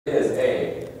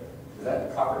Is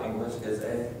that proper English? Is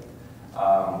a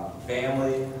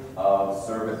family of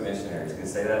servant missionaries. Can you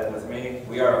say that with me?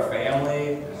 We are a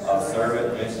family of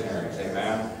servant missionaries.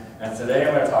 Amen. And today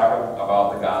I'm going to talk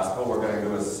about the gospel. We're going to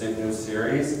do a new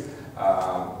series.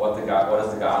 What is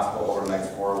the gospel over the next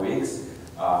 4 weeks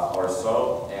or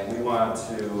so, and we want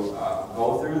to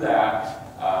go through that.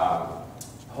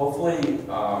 Hopefully.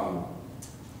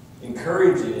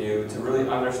 Encouraging you to really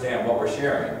understand what we're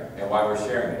sharing and why we're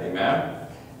sharing it. Amen?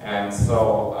 And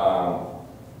so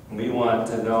we want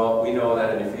to know, we know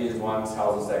that in Ephesians 1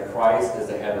 tells us that Christ is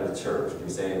the head of the church. Can you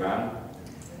say amen?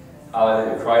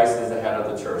 Hallelujah. Christ is the head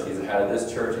of the church. He's the head of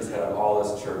this church. He's the head of all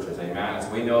his churches. Amen? And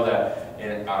so we know that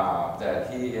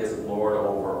that he is Lord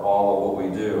over all of what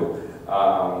we do.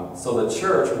 So the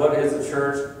church, what is the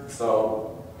church? So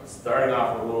starting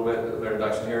off with a little bit of the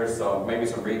introduction here, so maybe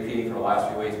some repeating from the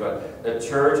last few weeks, but the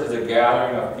church is a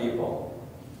gathering of people,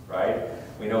 right?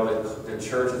 We know that the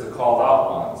church is a called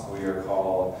out ones. We are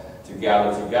called to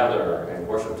gather together and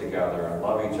worship together and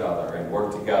love each other and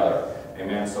work together.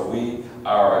 Amen. So we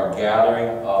are a gathering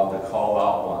of the called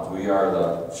out ones. We are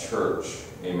the church.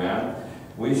 Amen.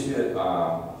 We should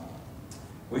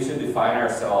define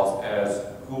ourselves as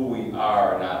who we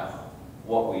are, not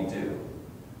what we do.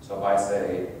 So if I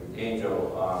say,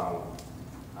 Angel,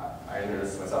 I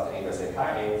introduce myself to Angel, I say,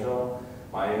 hi Angel,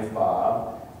 my name's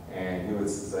Bob, and you would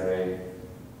say,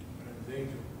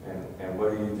 Angel. And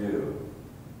what do you do?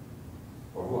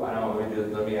 Or who, I don't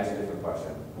know, let me ask you a different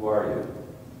question. Who are you?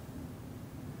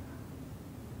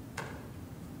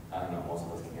 I don't know, most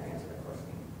of us can't answer that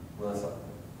question. Melissa?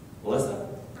 Melissa?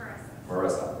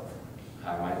 Marissa.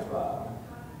 Hi, my name's Bob.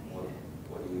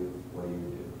 What do you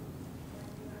do?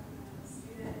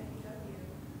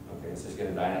 Okay, so she's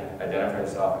going to identify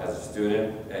herself as a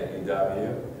student at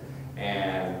UW.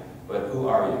 But who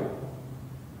are you?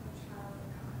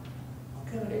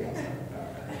 Good answer.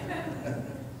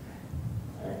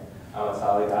 All right. I'm a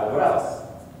child of God. What else?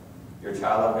 You're a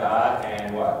child of God,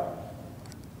 and what?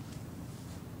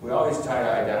 We always try to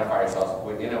identify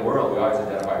ourselves. In the world, we always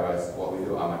identify with what we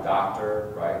do. I'm a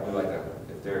doctor, right? We like to,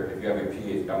 if you have your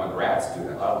PhD, I'm a grad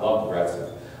student. I love grad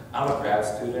students. I'm a grad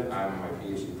student. I'm in my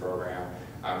PhD program.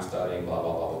 I'm studying blah,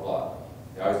 blah, blah, blah,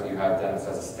 blah. You have that as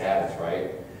a status,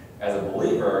 right? As a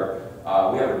believer,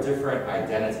 we have a different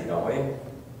identity, don't we?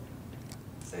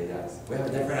 Say yes. We have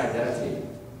a different identity.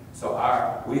 So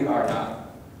we are not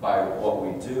by what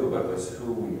we do, but it's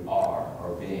who we are,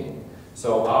 or being.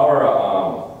 So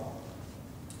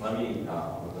let me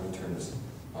turn this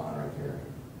on right here.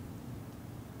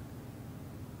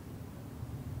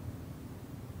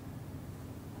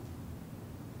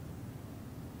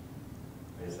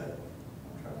 Wait a second.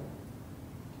 I'm trying.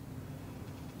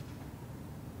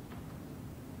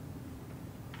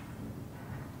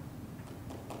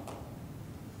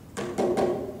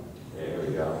 There we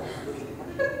go.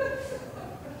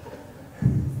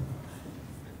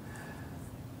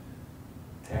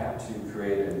 Tap to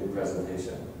create a new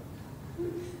presentation.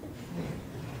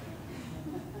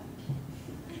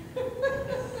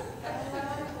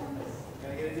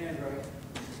 Gotta get it Android.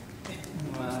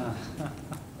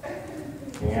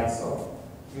 Cancel.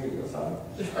 Here you go, son.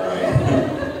 All right.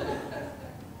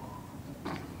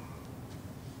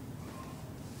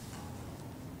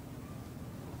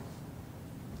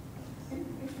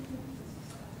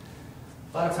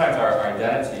 A lot of times our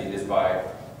identity is by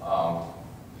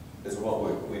is what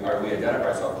we identify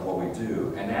ourselves with what we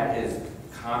do, and that is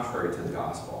contrary to the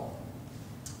gospel.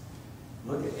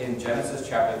 Look in Genesis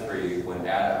chapter 3, when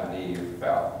Adam and Eve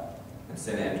fell and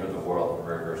sin entered the world for the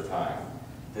very first time.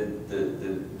 The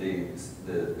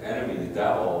enemy, the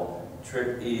devil,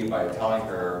 tricked Eve by telling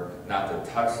her not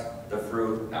to touch the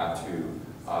fruit, not to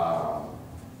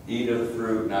eat of the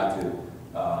fruit, not to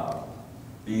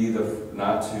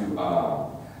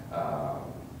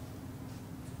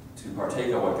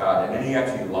partake of what God. And then he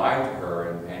actually lied to her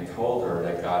and told her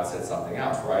that God said something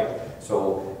else, right?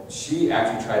 So she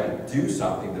actually tried to do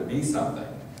something to be something.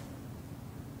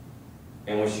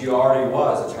 And when she already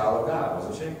was a child of God,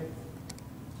 wasn't she?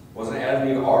 Wasn't Adam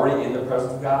and Eve already in the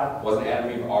presence of God? Wasn't Adam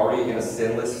and Eve already in a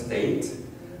sinless state?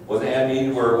 Wasn't Adam and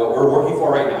Eve what we're working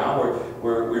for right now?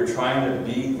 We're trying to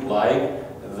be like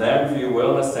them, if you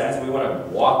will, in a sense. We want to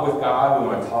walk with God. We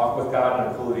want to talk with God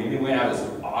in a cool evening. We have this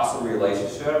awesome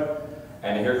relationship.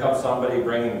 And here comes somebody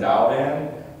bringing doubt in.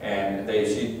 And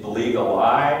she believed a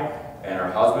lie. And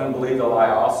her husband believed a lie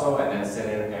also. And then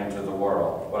sin entered the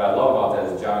world. What I love about that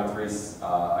is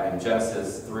in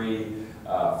Genesis 3,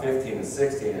 15 and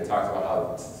 16, it talks about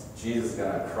how Jesus is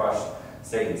going to crush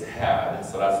Satan's head.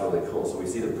 So that's really cool. So we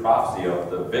see the prophecy of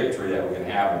the victory that we can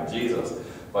have in Jesus.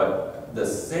 But the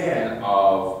sin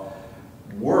of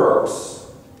works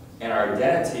and our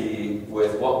identity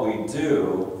with what we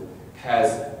do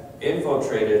has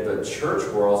infiltrated the church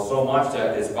world so much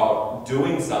that it's about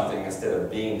doing something instead of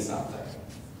being something.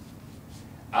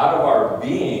 Out of our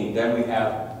being, then we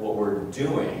have what we're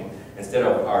doing instead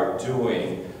of our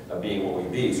doing being what we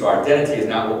be. So our identity is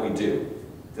not what we do.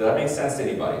 Does that make sense to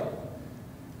anybody?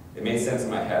 It made sense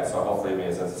in my head, so hopefully it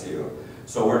made sense to you.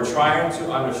 So we're trying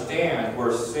to understand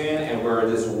where sin and where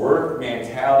this work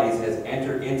mentality has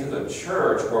entered into the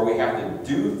church, where we have to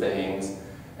do things,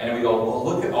 and then we go, well,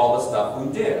 look at all the stuff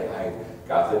we did. I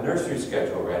got the nursery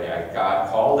schedule ready. I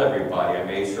called everybody. I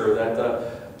made sure that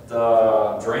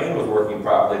the drain was working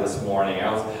properly this morning.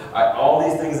 All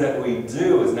these things that we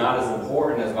do is not as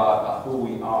important as about who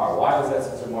we are. Why is that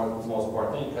such a most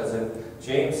important thing? Because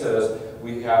James says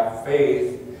we have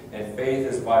faith, and faith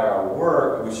is by our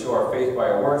work. We show our faith by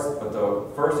our works, but the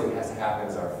first thing that has to happen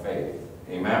is our faith.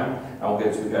 Amen? I won't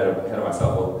get too ahead of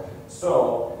myself.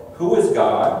 So, who is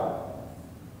God?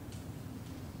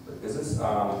 Is this just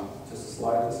a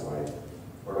slide this way?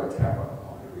 Or do I tap on it?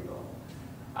 Oh, here we go.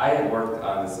 I had worked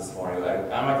on this morning.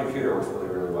 On my computer it works really,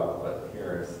 really well, but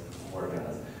here is working on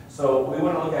this. So we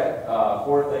want to look at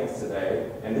 4 things today,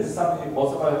 and this is something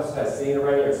most of us have seen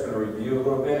already. I'm just going to review a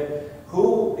little bit.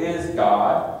 Who is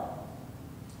God?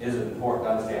 It is important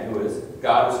to understand who is.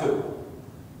 God is who?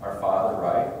 Our Father,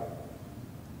 right?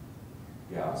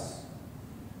 Yes.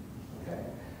 Okay.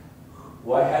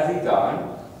 What has He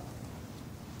done?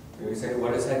 We say,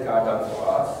 what has God done for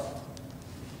us?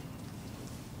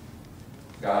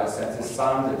 God has sent His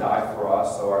Son to die for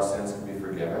us so our sins can be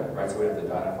forgiven, right? So we have to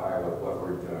identify what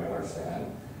we're doing, our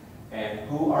sin. And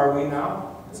who are we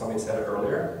now? And somebody said it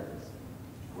earlier.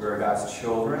 We are God's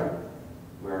children.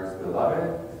 We are His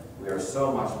beloved. We are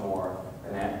so much more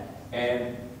than that.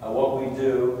 And what we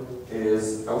do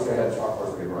is, I wish I had a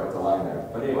chalkboard so we could write the line there.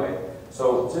 But anyway,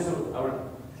 so just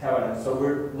so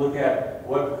we're looking at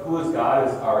who is God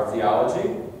is our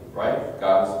theology, right? We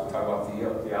talk about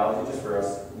theology just for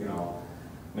us,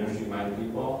 ministry-minded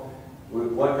people.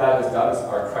 What God has done is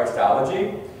our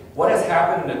Christology. What has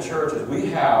happened in the church is we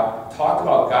have talked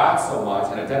about God so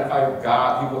much and identified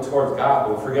people towards God,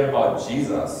 but we forget about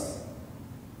Jesus.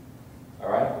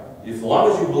 All right? As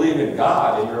long as you believe in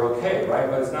God, then you're okay, right?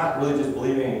 But it's not really just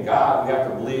believing in God. We have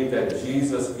to believe that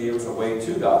Jesus gave us a way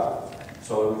to God.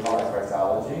 So we call that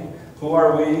Christology. Who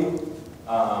are we?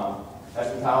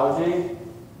 Eschatology.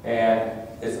 And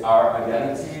it's our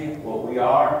identity, what we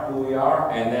are, who we are.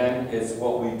 And then it's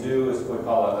what we do is what we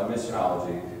call a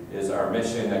missionology, is our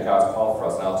mission that God's called for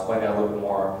us. And I'll explain that a little bit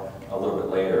more a little bit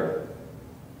later.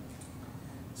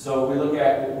 So we look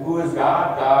at who is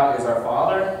God. God is our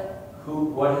Father.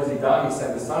 What has He done? He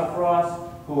sent His Son for us.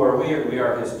 Who are we? We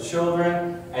are His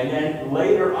children. And then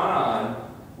later on,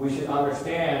 we should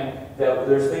understand that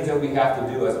there's things that we have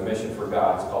to do as a mission for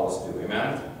God to call us to do.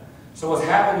 Amen? So what's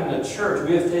happened in the church,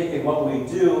 we have taken what we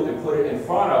do and put it in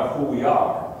front of who we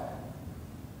are.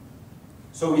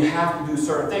 So we have to do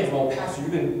certain things. Well, Pastor,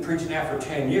 you've been preaching that for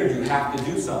 10 years. You have to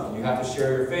do something. You have to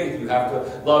share your faith. You have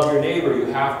to love your neighbor. You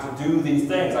have to do these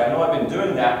things. I know I've been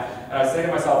doing that. And I say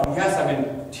to myself, yes, I've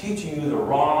been teaching you the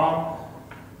wrong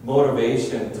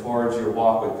motivation towards your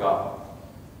walk with God.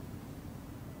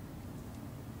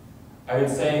 I've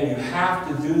been saying you have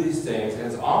to do these things, and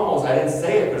it's almost, I didn't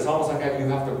say it, but it's almost like you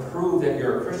have to prove that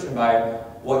you're a Christian by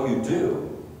what you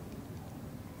do.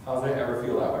 How does it ever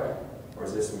feel that way? Or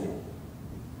is this me?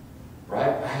 Right?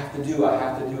 I have to do, I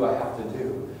have to do, I have to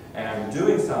do. And I'm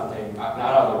doing something, not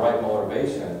out of the right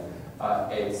motivation.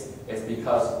 It's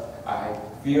because I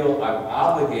feel I'm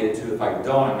obligated to. If I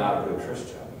don't, I'm not a good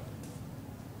Christian.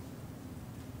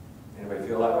 Anybody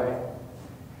feel that way?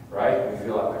 Right? We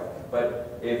feel that way.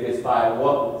 But if it's by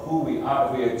who we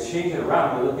are, if we change it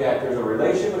around, we look at there's a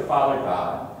relationship with Father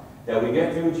God that we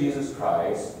get through Jesus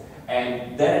Christ,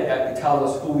 and then it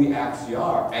tells us who we actually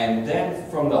are. And then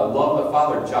from the love of the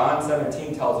Father, John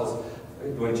 17 tells us,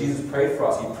 when Jesus prayed for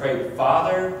us, He prayed,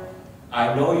 Father,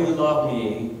 I know you love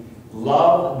me.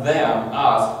 Love them,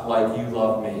 us, like you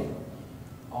love me.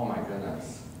 Oh my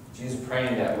goodness. Jesus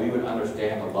praying that we would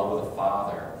understand the love of the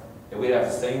Father. That we'd have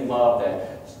the same love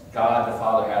that God the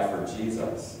Father has for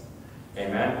Jesus.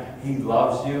 Amen? He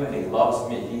loves you and He loves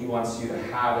me. He wants you to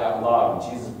have that love.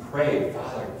 And Jesus prayed,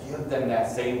 Father, give them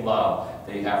that same love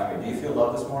that you have for me. Do you feel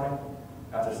love this morning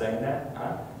after saying that?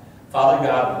 Huh? Father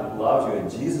God loves you,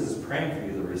 and Jesus is praying for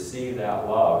you to receive that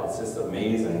love. It's just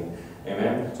amazing.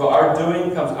 Amen? So our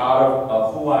doing comes out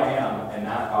of who I am and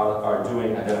not out of our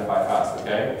doing identify us.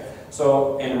 Okay?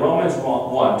 So in Romans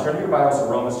 1, turn your Bibles to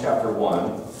Romans chapter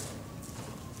 1.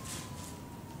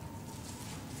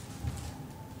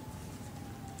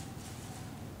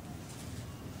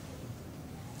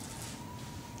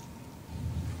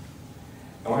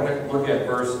 we're going to look at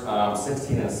verse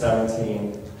 16 and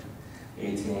 17,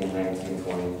 18, 19,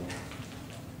 20. It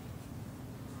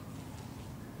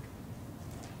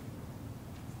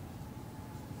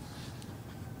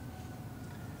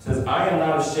says, I am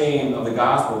not ashamed of the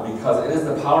gospel, because it is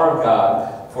the power of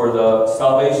God for the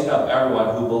salvation of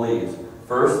everyone who believes.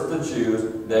 First the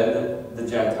Jews, then the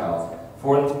Gentiles.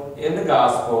 For in the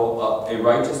gospel a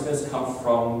righteousness comes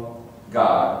from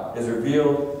God, is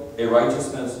revealed a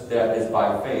righteousness that is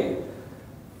by faith.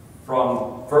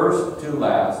 From first to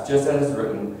last, just as is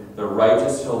written, the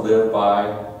righteous shall live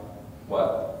by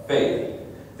what? Faith.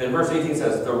 Then verse 18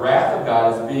 says, the wrath of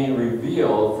God is being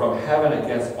revealed from heaven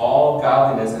against all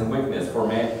godliness and wickedness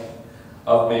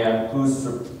of man who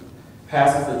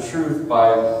surpasses the truth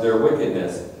by their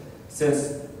wickedness,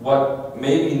 since what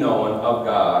may be known of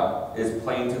God is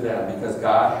plain to them, because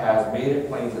God has made it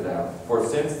plain to them. For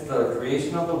since the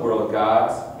creation of the world,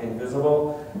 God's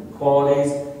invisible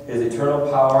qualities, His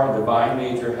eternal power and divine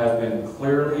nature has been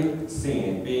clearly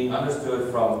seen, being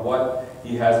understood from what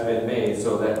He has been made,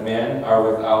 so that men are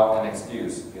without an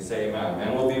excuse. You say amen.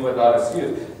 Men will be without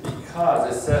excuse.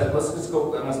 Because it says, let's just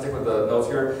go, I'm going to stick with the notes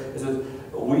here. It says,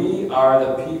 we are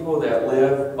the people that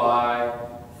live by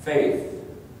faith.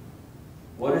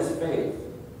 What is faith?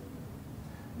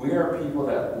 We are people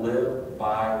that live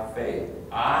by faith.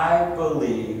 I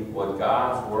believe what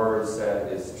God's Word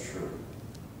said is true.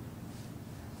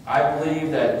 I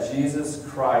believe that Jesus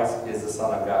Christ is the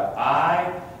Son of God.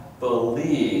 I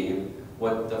believe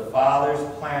what the Father's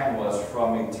plan was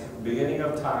from the beginning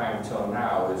of time till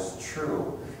now is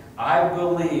true. I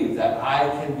believe that I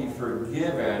can be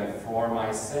forgiven for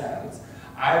my sins.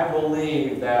 I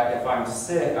believe that if I'm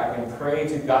sick, I can pray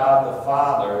to God the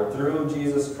Father through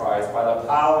Jesus Christ by the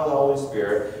power of the Holy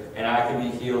Spirit, and I can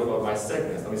be healed of my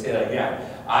sickness. Let me say that again.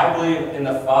 I believe in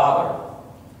the Father.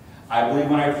 I believe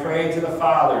when I pray to the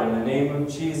Father in the name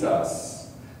of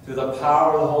Jesus, through the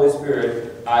power of the Holy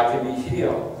Spirit, I can be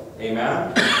healed.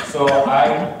 Amen? So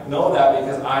I know that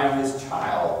because I am His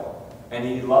child, and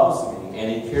He loves me, and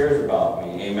He cares about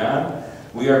me. Amen?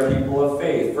 We are people of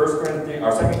faith. 2 Corinthians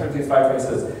 5:20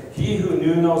 says, He who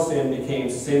knew no sin became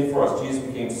sin for us. Jesus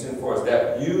became sin for us,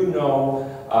 that you know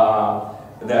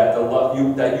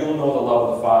that you'll know the love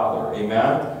of the Father.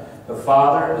 Amen? The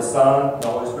Father, the Son, the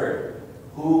Holy Spirit.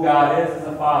 Who God is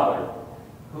the Father.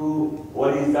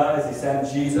 What He's done is He sent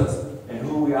Jesus. And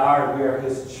who we are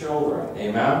His children.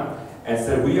 Amen? And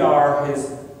said we are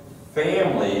His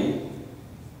family.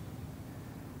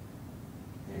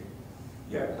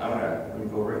 Yeah, let me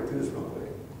go right through this real quick.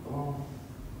 Oh,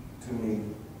 too many.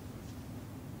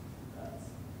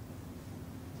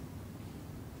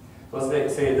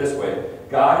 Let's say it this way.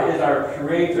 God is our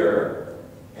creator.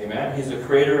 Amen? He's the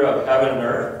creator of heaven and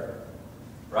earth.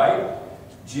 Right?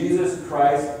 Jesus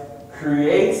Christ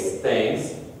creates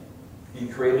things. He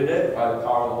created it by the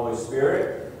power of the Holy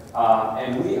Spirit.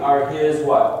 And we are His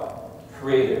what?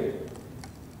 Created.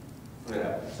 Look at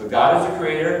that. So God is the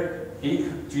creator.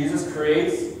 Jesus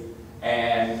creates.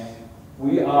 And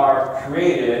we are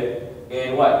created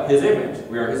in what? His image.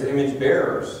 We are His image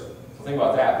bearers. So think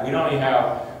about that.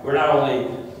 We're not only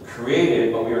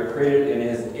created, but we are created in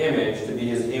His image to be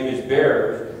His image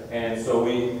bearers. And so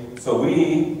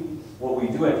what we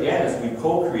do at the end is we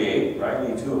co-create, right?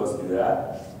 We two of us do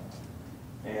that.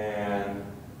 And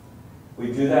we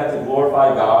do that to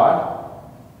glorify God.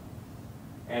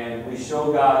 And we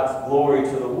show God's glory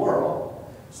to the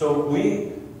world. So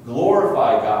we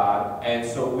glorify God, and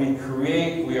so we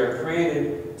are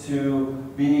created to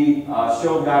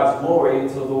show God's glory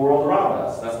to the world around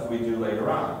us. That's what we do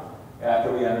later on,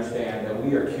 after we understand that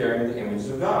we are carrying the image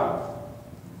of God.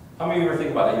 How many of you ever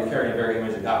think about that? You're carrying the very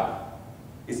image of God.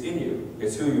 It's in you.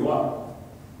 It's who you are.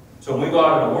 So when we go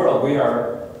out in the world, we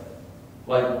are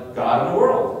like God in the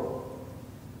world.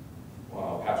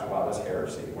 Well, Pastor, wow, that's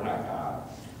heresy. We're not God.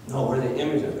 No, we're the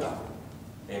image of God.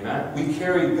 Amen? We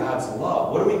carry God's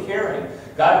love. What are we carrying?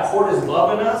 God poured His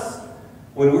love in us.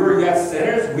 When we were yet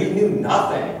sinners, we knew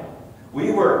nothing.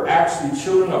 We were actually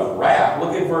children of wrath.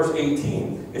 Look at verse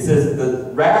 18. It says,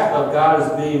 the wrath of God is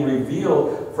being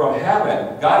revealed from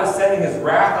heaven. God is sending His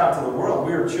wrath out to the world.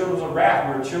 We are children of wrath.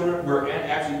 We're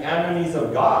actually enemies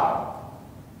of God.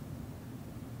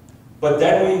 But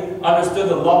then we understood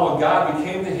the love of God. We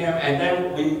came to Him, and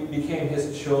then we became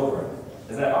His children.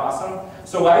 Is that awesome?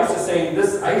 So I used to say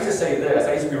this. I used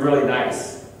to be really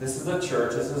nice. This is a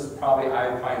church. I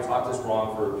probably taught this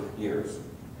wrong for years.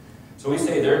 So we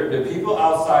say the people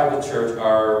outside the church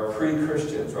are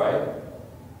pre-Christians, right?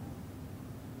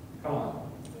 Come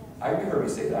on. You heard me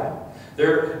say that.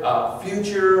 They're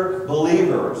future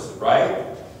believers, right?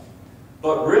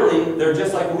 But really, they're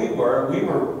just like we were. We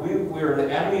were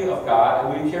the enemy of God,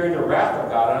 and we carried the wrath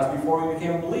of God on us before we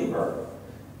became a believer.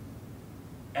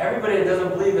 Everybody that doesn't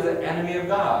believe is an enemy of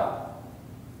God.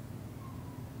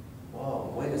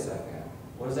 Whoa, wait a second.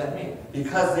 What does that mean?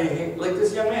 Because they hate, like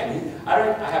this young man. I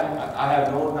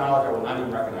have no knowledge. I will not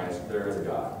even recognize there is a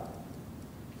God.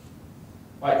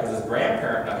 Why? Because his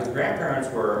grandparents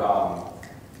were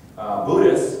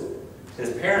Buddhists.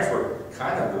 His parents were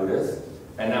kind of Buddhist,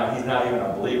 and now he's not even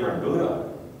a believer in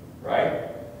Buddha, right?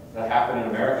 That happened in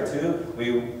America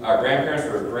too. Our grandparents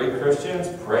were great Christians,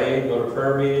 prayed, go to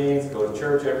prayer meetings, go to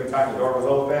church every time the door was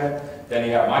open. Then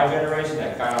you have my generation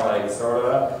that kind of like sort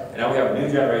of, and now we have a new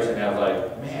generation that's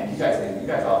like, man, you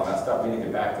guys all messed up. We need to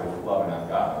get back to loving on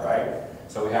God, right?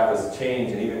 So we have this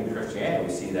change, and even in Christianity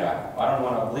we see that. I don't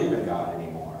want to believe in God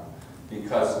anymore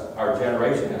because our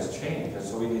generation has changed, and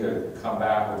so we need to come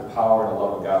back with the power and the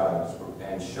love of God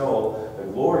and show the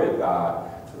glory of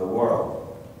God to the world.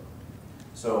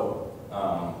 So,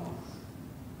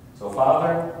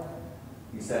 Father,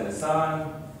 you send the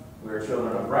Son. We are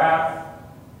children of wrath.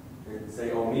 You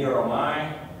say, "Oh me" or "Oh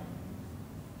mine."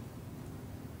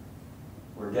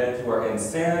 We're dead to our in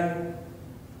sin.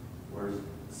 We're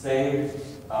saved.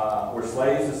 We're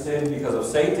slaves to sin because of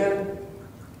Satan,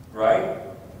 right?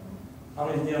 How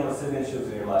many dealing with sin issues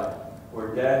in your life?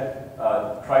 We're dead.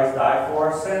 Christ died for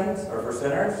our sins, or for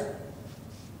sinners,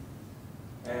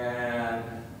 and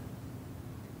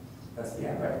that's the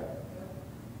end, right?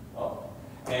 Oh.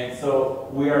 And so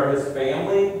we are his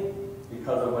family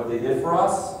because of what they did for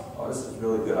us. Oh, this is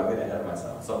really good. I'm getting ahead of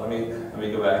myself. So let me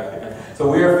go back.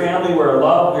 So we are family. We're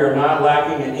loved. We are not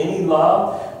lacking in any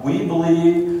love. We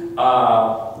believe we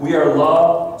are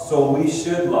loved, so we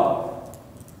should love.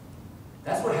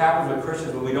 That's what happens with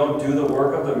Christians when we don't do the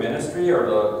work of the ministry,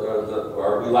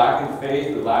 or we lack in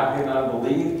faith, we lack in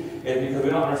unbelief. It's because we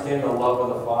don't understand the love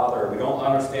of the Father. We don't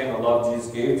understand the love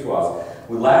Jesus gave to us.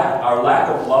 Our lack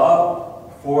of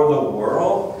love for the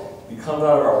world becomes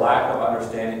out of our lack of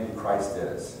understanding who Christ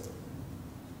is.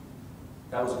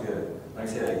 That was good. Let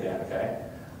me say that again, okay?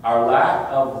 Our lack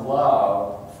of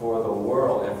love for the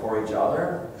world and for each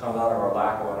other comes out of our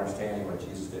lack of understanding what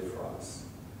Jesus did for us.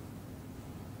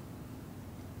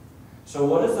 So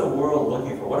what is the world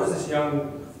looking for? What is this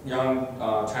young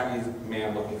Chinese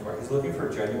man looking for? He's looking for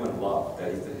genuine love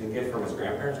that he can get from his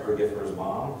grandparents, or get from his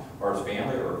mom, or his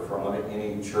family, or from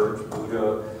any church,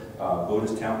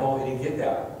 Buddhist temple. He didn't get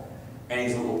that.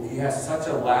 And he has such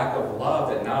a lack of love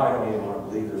that now I don't even want to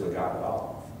believe there's a God at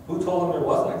all. Who told him there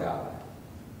wasn't a God?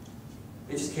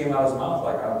 It just came out of his mouth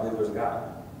like, I don't believe there's a God.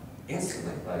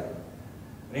 Instantly, like,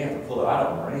 I didn't have to pull it out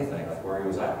of him or anything, like where he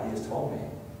was at. He just told me.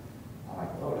 I'm like,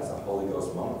 oh, that's a Holy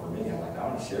Ghost moment for me. I'm like, I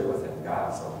want to share with him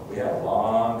God. So we had a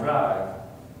long drive.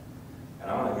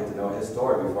 And I want to get to know his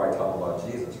story before I tell him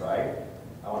about Jesus, right?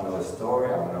 I want to know his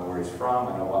story. I want to know where he's from.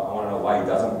 I want to know why he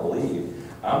doesn't believe.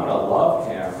 I'm going to love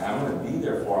him. I'm going to be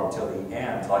there for him till the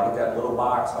end, till I get that little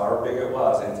box, however big it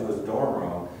was, into his dorm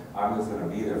room. I'm just going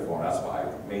to be there for him. That's why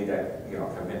I made that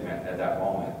commitment at that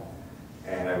moment.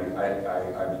 And I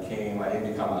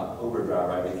didn't become an Uber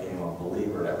driver. I became a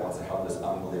believer that wants to help this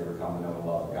unbeliever come to know the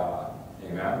love of God.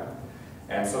 Amen.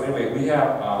 And so anyway, we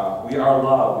are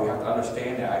loved. We have to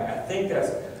understand that. I think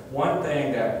that's one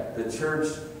thing that the church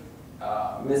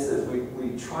misses.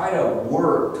 We try to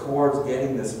work towards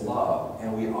getting this love,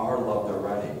 and we are loved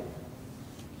already.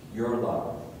 You're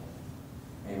loved.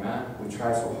 Amen. We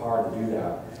try so hard to do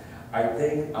that. I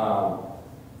think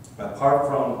apart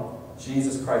from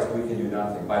Jesus Christ, we can do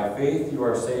nothing. By faith you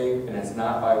are saved, and it's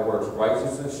not by works. The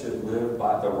righteous should live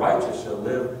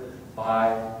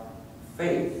by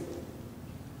faith.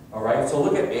 All right. So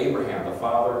look at Abraham, the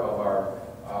father of our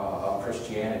of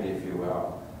Christianity, if you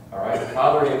will. All right.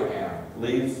 Father Abraham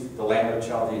leaves the land of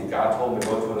Chaldees. God told him to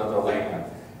go to another land,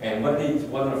 and one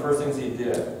of the first things he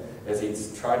did is he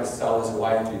tried to sell his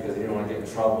wife because he didn't want to get in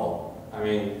trouble. I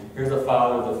mean, here's the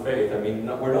father of the faith. I mean,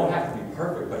 we don't have to be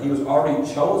perfect, but he was already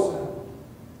chosen.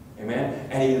 Amen?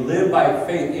 And he lived by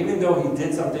faith, even though he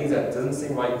did some things that doesn't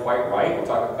seem quite right. We'll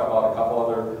talk about a couple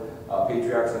other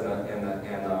patriarchs in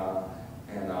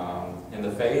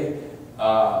the faith.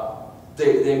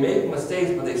 They make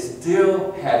mistakes, but they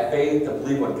still had faith to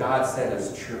believe what God said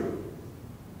is true.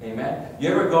 Amen? You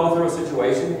ever go through a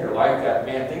situation in your life that,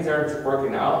 man, things aren't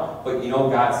working out, but you know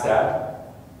God said?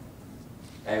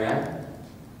 Amen?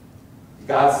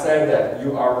 God said that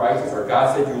you are righteous, or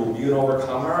God said you will be an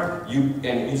overcomer, and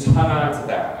you just hung on to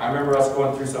that. I remember us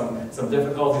going through some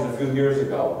difficulties a few years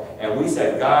ago, and we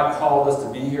said, God called us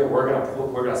to be here, we're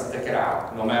gonna stick it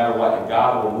out, no matter what, and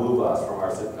God will move us from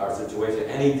our situation.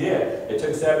 And He did. It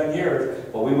took 7 years,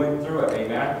 but we went through it,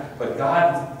 amen? But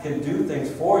God can do things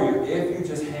for you if you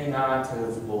just hang on to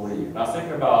His belief. And I was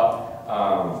thinking about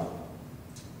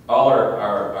all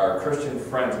our Christian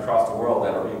friends across the world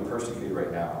that are being persecuted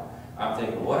right now. I'm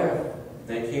thinking, what if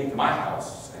they came to my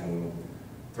house and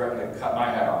threatened to cut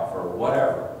my head off or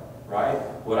whatever, right?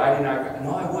 Would I deny?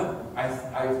 No, I wouldn't.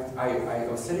 I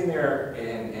was sitting there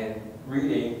and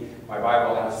reading my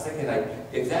Bible, and I was thinking, like,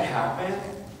 if that happened,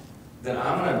 then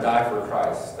I'm going to die for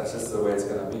Christ. That's just the way it's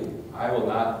going to be. I will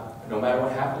not, no matter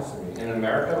what happens to me. In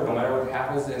America, no matter what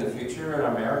happens in the future in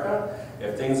America,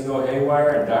 if things go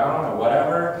haywire and down or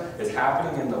whatever is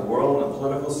happening in the world and the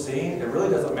political scene, it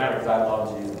really doesn't matter because I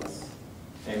love Jesus.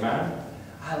 Amen?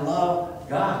 I love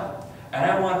God. And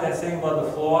I want that same love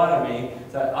to flow out of me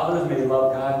so that others may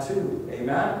love God too.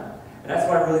 Amen? And that's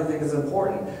what I really think is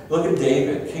important. Look at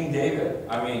David, King David.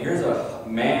 I mean, here's a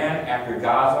man after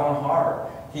God's own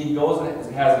heart. He goes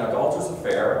and has an adulterous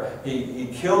affair. He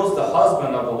kills the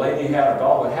husband of the lady he had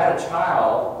had a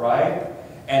child, right?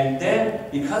 And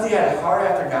then, because he had a heart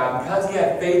after God, because he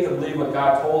had faith to believe what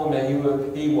God told him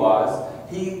that he was,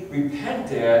 he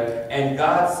repented, and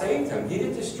God saved him. He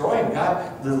didn't destroy him.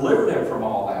 God delivered him from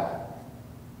all that.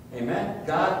 Amen?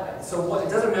 So what, it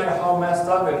doesn't matter how messed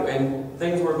up and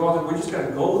things we're going through, we're just going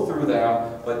to go through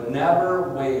them, but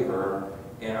never waver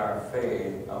in our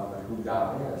faith of who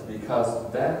God is, because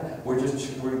then we're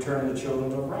turning to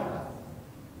children of wrath.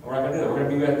 We're not going to do that. We're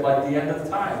going to be at like the end of the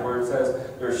time, where it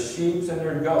says there's sheep and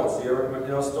there's goats. You ever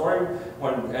know a story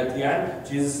when at the end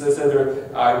Jesus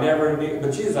said,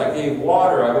 but Jesus, I gave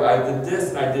water, I did this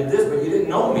and I did this, but you didn't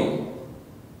know me.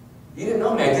 You didn't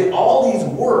know me. I did all these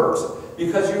works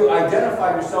because you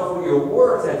identified yourself with your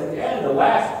works at the end, the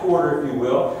last quarter, if you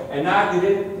will, and now you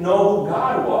didn't know who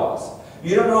God was.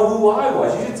 You don't know who I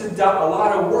was. You did a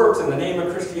lot of works in the name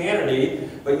of Christianity,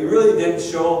 but you really didn't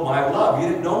show my love. You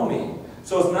didn't know me.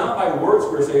 So it's not by works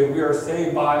we're saved. We are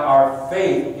saved by our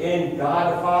faith in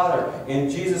God the Father, in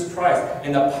Jesus Christ,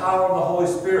 in the power of the Holy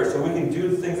Spirit, so we can do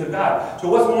the things of God. So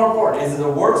what's more important? Is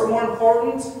the works more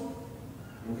important?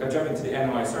 I'm jumping to the end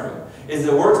of my sermon. Is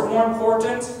the works more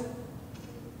important?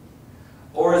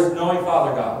 Or is knowing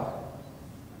Father God?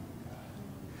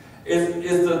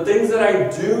 Is the things that I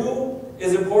do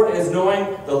is important? Is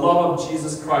knowing the love of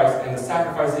Jesus Christ and the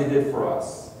sacrifice He did for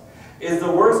us? Is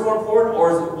the works more important,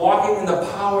 or is it walking in the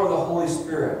power of the Holy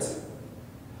Spirit?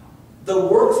 The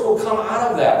works will come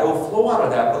out of that. It will flow out of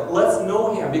that. But let's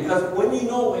know Him. Because when you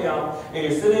know Him, and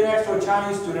you're sitting next to a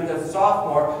Chinese student that's a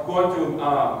sophomore, going through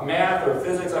math or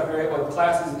physics, I forget what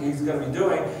classes he's going to be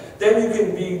doing, then you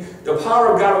can be, the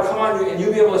power of God will come on you, and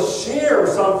you'll be able to share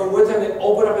something with him and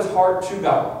open up his heart to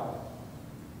God.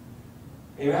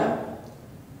 Amen?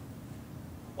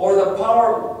 Or the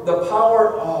power,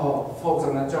 oh, folks,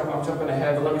 I'm jumping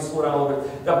ahead, but let me slow down a little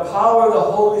bit. The power of the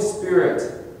Holy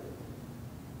Spirit.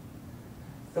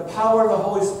 The power of the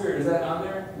Holy Spirit, is that on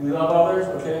there? We love others,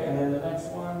 okay, and then the next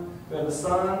one, we have the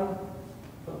Son.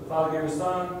 The Father gave His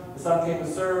Son. The Son came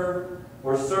to serve.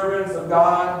 We're servants of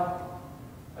God.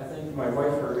 I think my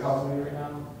wife are helping me right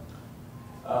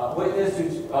now. Witness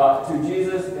to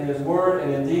Jesus in His Word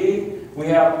and in deed. We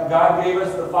have, God gave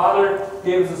us the Father,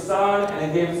 gave us the Son,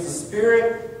 and He gave us the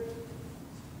Spirit.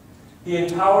 He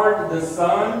empowered the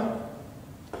Son.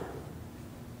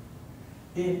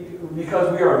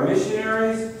 Because we are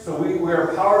missionaries, so we are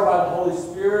empowered by the Holy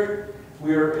Spirit.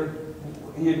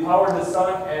 He empowered the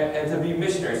Son and to be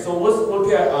missionaries. So let's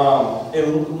look at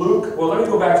in Luke. Well, let me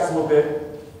go back just a little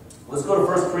bit. Let's go to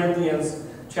 1 Corinthians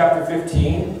chapter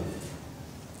 15.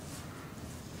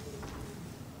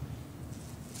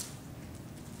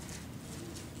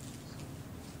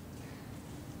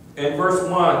 In verse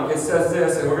 1, it says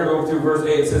this, and we're going to go through verse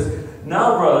 8. It says,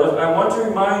 "Now, brothers, I want to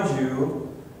remind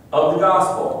you of the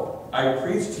gospel I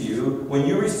preached to you when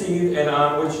you received and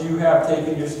on which you have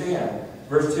taken your stand."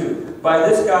 Verse 2, "By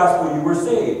this gospel you were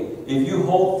saved, if you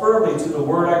hold firmly to the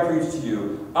word I preached to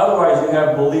you. Otherwise you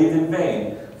have believed in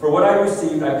vain. For what I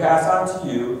received I pass on to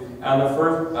you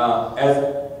as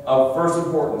of first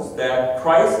importance, that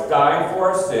Christ died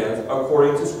for our sins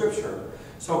according to Scripture."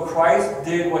 So Christ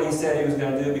did what He said He was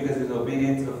going to do because He was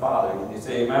obedient to the Father. Can you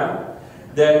say amen?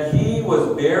 That He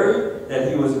was buried, that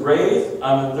He was raised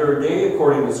on the third day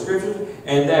according to Scriptures,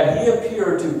 and that He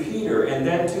appeared to Peter and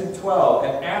then to 12.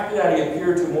 And after that He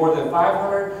appeared to more than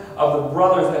 500 of the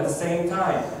brothers at the same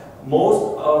time,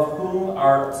 most of whom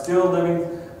are still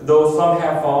living though some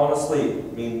have fallen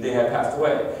asleep, meaning they had passed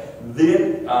away.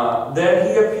 Then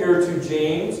he appeared to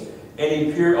James, and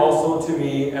he appeared also to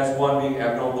me as one being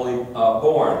abnormally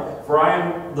born. For I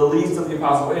am the least of the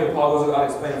apostles. Anyway, Paul goes on to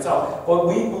explain himself. But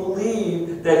we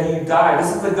believe that he died.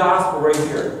 This is the gospel right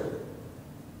here.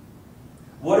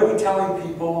 What are we telling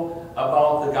people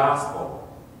about the gospel?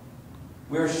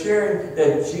 We're sharing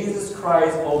that Jesus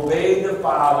Christ obeyed the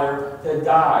Father to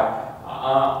die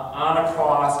on a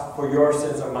cross for your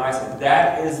sins and my sins.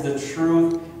 That is the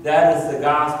truth. That is the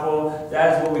gospel.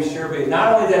 That is what we share.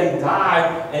 Not only that he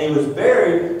died and he was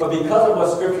buried, but because of what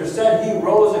Scripture said, he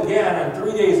rose again, and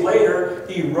 3 days later,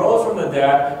 he rose from the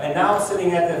dead, and now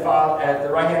sitting at the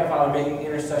right hand of the Father, making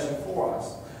intercession for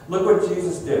us. Look what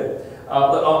Jesus did.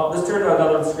 Let's turn to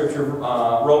another Scripture,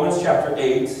 Romans chapter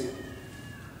 8.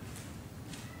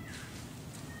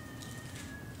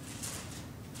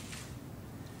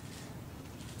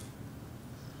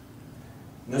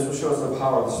 And this will show us the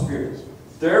power of the Spirit.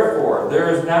 Therefore, there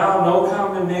is now no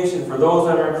condemnation for those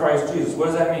that are in Christ Jesus. What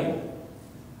does that mean?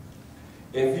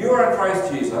 If you are in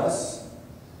Christ Jesus,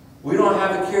 we don't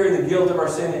have to carry the guilt of our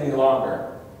sin any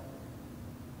longer.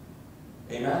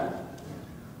 Amen?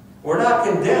 We're not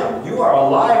condemned. You are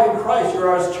alive in Christ. You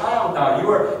are His child now.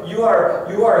 You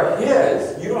are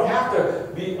His. You don't have to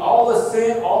be all the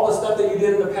sin, all the stuff that you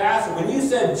did in the past. And when you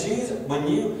said Jesus, when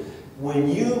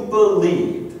you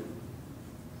believed,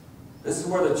 this is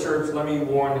where the church, let me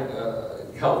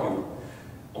help you.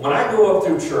 When I grew up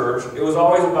through church, it was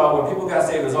always about, when people got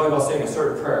saved, it was always about saying a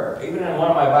certain prayer. Even in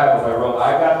one of my Bibles I wrote,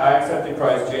 I accepted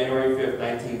Christ January 5th,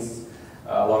 19th,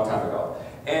 a long time ago.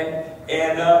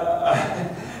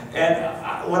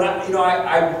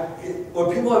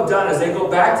 What people have done is they go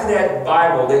back to that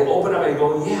Bible, they open up and they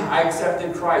go, yeah, I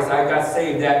accepted Christ, I got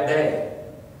saved that day.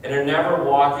 And they're never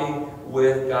walking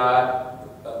with God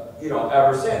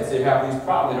ever since. They have these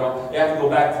problems. They have to go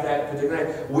back to that particular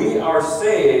day. We are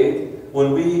saved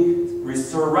when we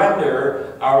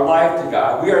surrender our life to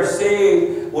God. We are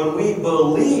saved when we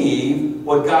believe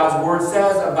what God's Word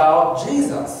says about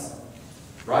Jesus.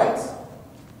 Right?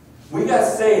 We got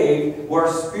saved where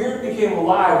our spirit became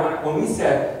alive when we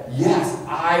said, yes,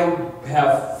 I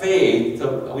have faith.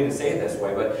 We didn't say it this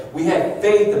way, but we had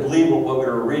faith to believe what we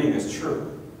were reading is true.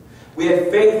 We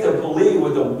had faith to believe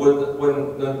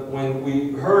when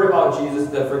we heard about Jesus,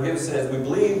 the forgiveness of sins. We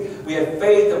believed. We had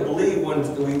faith to believe when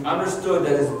we understood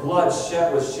that His blood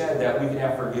was shed that we can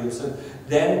have forgiveness.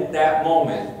 Then that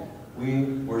moment,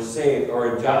 we were saved.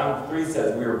 Or John 3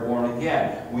 says we were born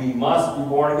again. We must be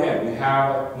born again. We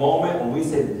have a moment when we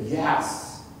say,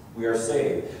 yes, we are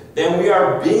saved. Then we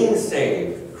are being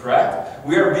saved. Correct?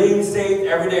 We are being saved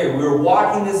every day. We are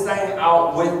walking this thing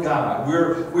out with God.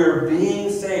 We're being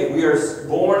saved. We are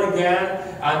born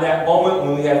again on that moment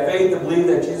when we have faith to believe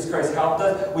that Jesus Christ helped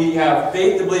us. We have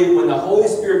faith to believe when the Holy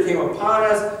Spirit came upon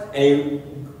us and He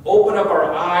opened up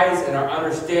our eyes and our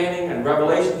understanding and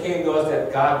revelation came to us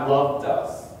that God loved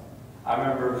us. I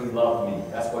remember He loved me.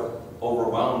 That's what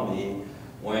overwhelmed me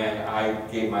when I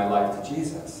gave my life to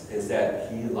Jesus, is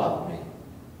that He loved me.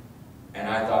 And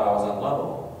I thought I was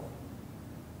unlovable.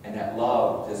 And that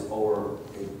love just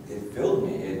it filled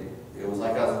me. It was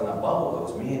like I was in a bubble.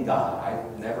 It was me and God.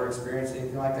 I never experienced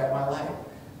anything like that in my life.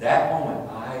 That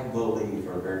moment, I believed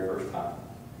for the very first time.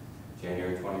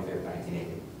 January 25th,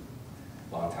 1980.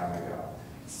 Long time ago.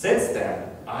 Since then,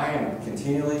 I am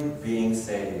continually being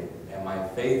saved. And my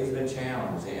faith has been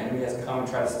challenged. The enemy has come and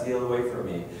tried to steal away from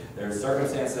me. There are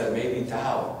circumstances that made me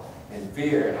doubt and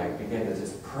fear. And I began to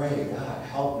just pray, God,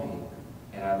 help me.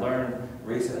 And I learned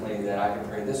recently that I can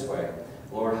pray this way.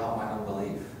 Lord, help my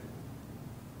unbelief.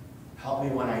 Help me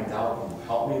when I doubt You.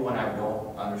 Help me when I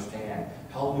don't understand.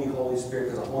 Help me, Holy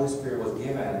Spirit, because the Holy Spirit was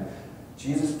given.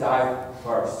 Jesus died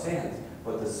for our sins,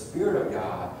 but the Spirit of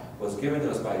God was given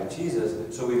to us by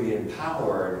Jesus so we'd be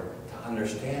empowered to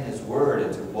understand His Word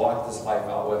and to walk this life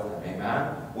out with Him.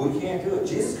 Amen? We can't do it.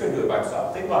 Jesus couldn't do it by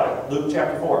Himself. Think about it. Luke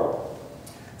chapter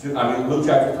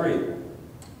 3.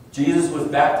 Jesus was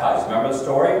baptized. Remember the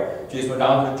story? Jesus went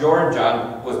down to Jordan.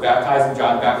 John was baptizing.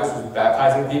 John the Baptist was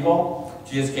baptizing people.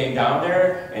 Jesus came down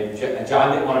there, and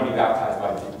John didn't want to be baptized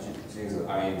by Jesus.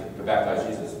 To baptize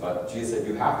Jesus. But Jesus said,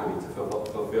 you have to be to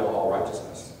fulfill all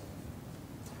righteousness.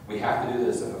 We have to do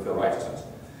this to fulfill righteousness.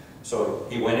 So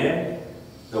he went in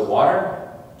the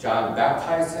water. John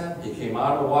baptized him. He came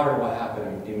out of the water, and what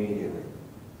happened immediately?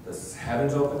 The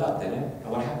heavens opened up, didn't it?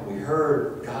 And what happened? We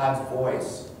heard God's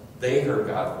voice. They heard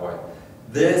God's voice.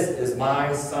 This is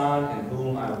my Son in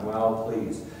whom I'm well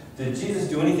pleased. Did Jesus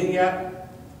do anything yet?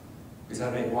 He's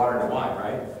had to make water into wine,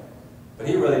 right? But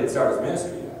He really didn't start His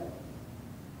ministry yet.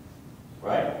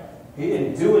 Right? He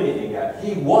didn't do anything yet.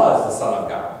 He was the Son of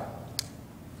God.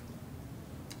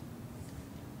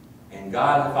 And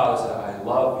God the Father said, I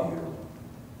love you.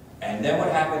 And then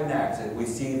what happened next? And we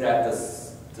see that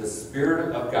the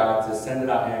Spirit of God descended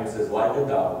on him. It says, like a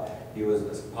dove. He was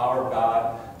the power of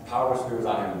God. The power of the Spirit was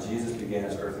on him. And Jesus began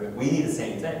his earthly ministry. We need the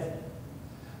same thing.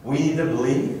 We need to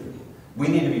believe. We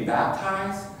need to be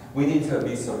baptized. We need to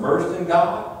be submerged in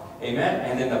God. Amen?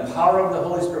 And then the power of the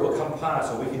Holy Spirit will come upon us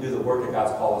so we can do the work that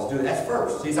God's called us to do. That's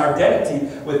first. It's our identity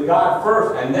with God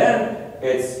first. And then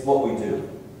it's what we do.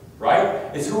 Right?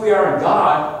 It's who we are in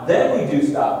God. Then we do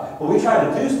stuff. But we try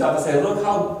to do stuff and say, look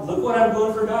what I'm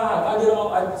doing for God.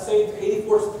 I saved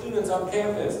 84 students on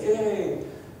campus. Yay.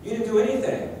 You didn't do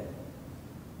anything.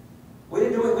 We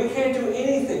didn't do it. We can't do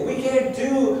anything. We can't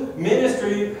do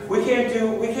ministry. We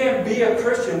can't be a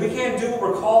Christian. We can't do what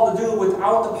we're called to do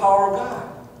without the power of God.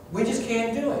 We just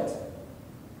can't do it.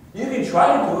 You can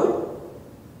try to do it.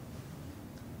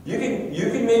 You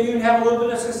can maybe even have a little bit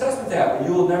of success with that, but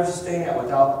you will never sustain that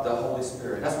without the Holy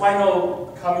Spirit. That's why I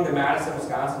know coming to Madison,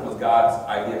 Wisconsin was God's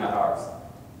idea, not ours.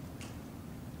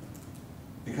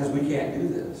 Because we can't do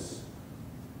this.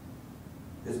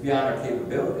 It's beyond our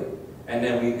capability. And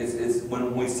then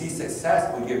when we see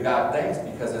success, we give God thanks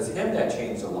because it's Him that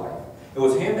changed a life. It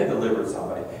was Him that delivered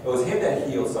somebody. It was Him that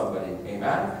healed somebody.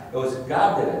 Amen? It was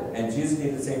God did it. And Jesus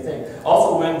did the same thing.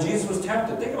 Also, when Jesus was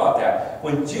tempted, think about that.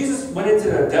 When Jesus went into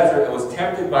the desert and was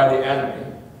tempted by the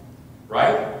enemy,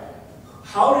 right?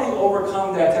 How did He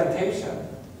overcome that temptation?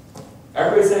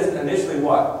 Everybody says initially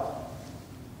what?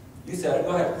 You said it.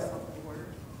 Go ahead.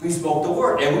 We spoke the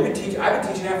word. And I've been teaching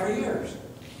that for years.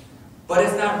 But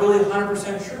it's not really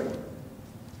 100% true.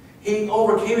 He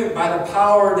overcame it by the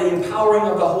empowering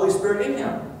of the Holy Spirit in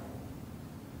him.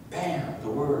 Bam, the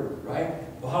Word, right?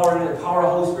 The power of the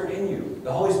Holy Spirit in you.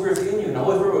 The Holy Spirit's in you. And the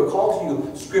Holy Spirit will call to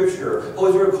you Scripture. The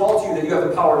Holy Spirit will call to you that you have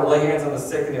the power to lay hands on the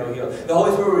sick and they'll heal. The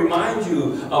Holy Spirit will remind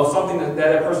you of something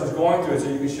that person's going through so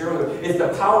you can share with them. It's the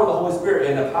power of the Holy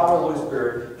Spirit. And the power of the Holy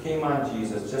Spirit came on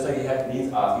Jesus just like He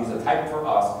needs us. He's a type for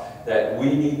us that we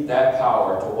need that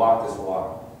power to walk this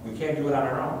walk. We can't do it on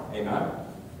our own. Amen?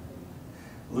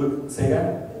 Luke, say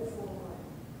that?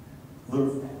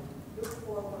 Luke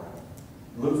 4:1.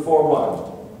 Luke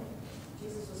 4:1.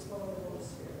 Jesus was full of the Holy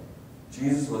Spirit.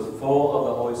 Jesus was full of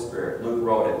the Holy Spirit. Luke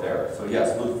wrote it there. So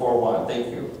yes, Luke 4:1. Thank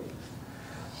you.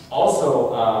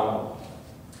 Also,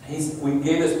 we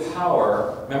gave us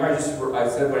power. Remember I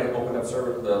said when I opened up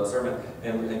the sermon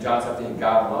in John 17,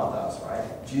 God loved us, right?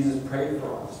 Jesus prayed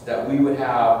for us that we would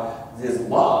have His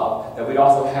love, that we'd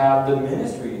also have the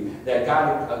ministry that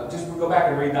God, just go back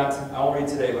and read, I won't read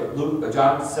today, but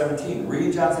John 17.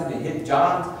 Read John 17.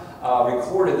 John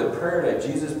recorded the prayer that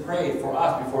Jesus prayed for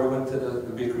us before He went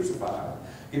to be crucified.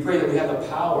 He prayed that we have the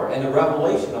power and the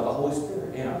revelation of the Holy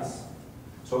Spirit in us.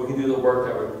 So we can do the work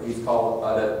that He's called,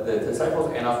 the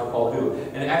disciples and us were called to do.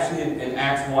 And actually in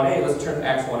Acts 1:8, let's turn to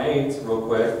Acts 1:8 real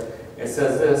quick. It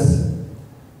says this.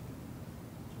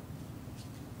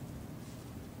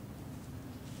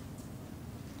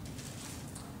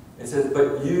 It says,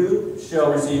 but you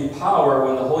shall receive power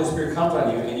when the Holy Spirit comes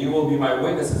on you, and you will be my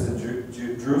witnesses in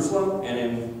Jerusalem and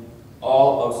in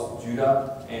all of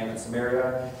Judah and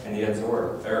Samaria and the ends of the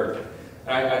earth.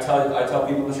 And I tell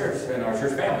people in the church, in our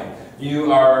church family,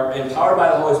 you are empowered by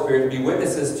the Holy Spirit to be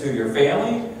witnesses to your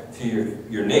family, to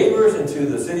your neighbors, and to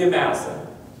the city of Madison.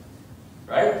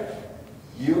 Right?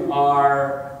 You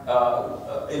are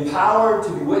empowered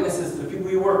to be witnesses to the people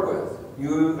you work with.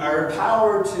 You are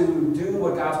empowered to do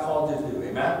what God's called you to do.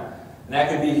 Amen? And that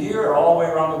could be here or all the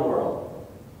way around the world,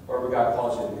 wherever God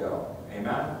calls you to go.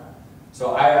 Amen?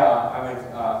 So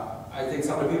I think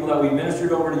some of the people that we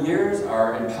ministered over the years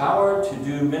are empowered to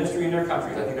do ministry in their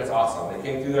countries. I think that's awesome. They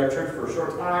came through our church for a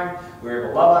short time. We were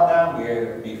able to love on them. We were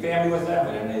able to be family with them,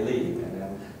 and then they leave. And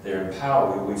then they're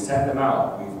empowered. We send them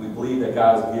out. We believe that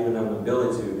God has given them the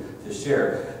ability to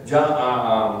share.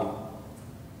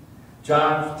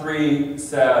 John 3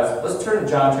 says, let's turn to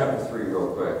John chapter 3 real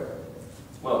quick.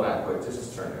 Well, not quick,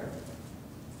 just turn there.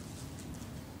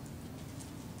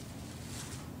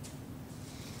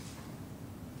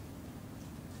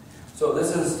 So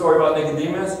this is a story about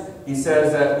Nicodemus. He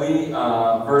says that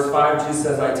verse 5, Jesus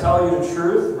says, I tell you the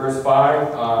truth. Verse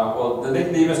 5, the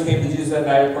Nicodemus came to Jesus that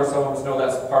night. Of course, some of us know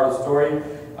that's part of the story.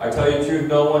 I tell you the truth,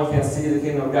 no one can see the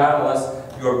kingdom of God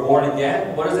unless you are born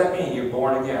again. What does that mean? You're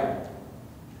born again.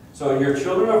 So you're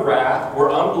children of wrath,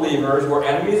 we're unbelievers, we're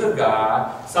enemies of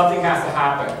God, something has to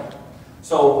happen.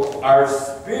 So our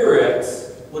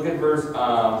spirits, look at verse 5,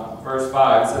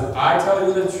 it says, I tell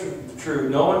you the true.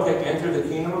 No one can enter the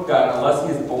kingdom of God unless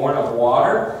he is born of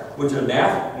water, which is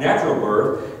natural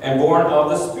birth, and born of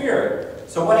the Spirit.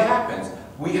 So what happens?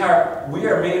 We are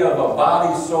made of a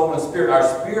body, soul, and spirit.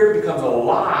 Our spirit becomes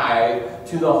alive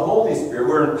to the Holy Spirit.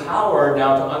 We're empowered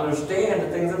now to understand the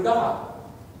things of God.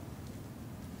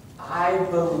 I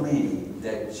believe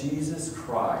that Jesus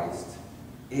Christ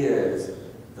is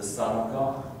the Son of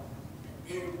God.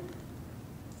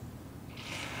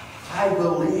 I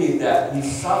believe that he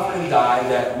suffered and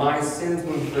died, that my sins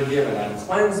would be forgiven. I'm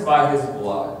cleansed by his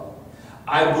blood.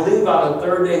 I believe on the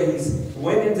third day he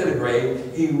went into the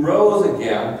grave, he rose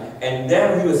again, and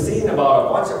then he was seen about a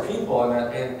bunch of people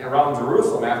around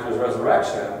Jerusalem after his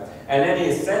resurrection, and then he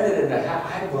ascended into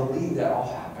heaven. I believe that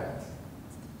all happened.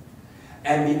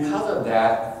 And because of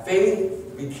that,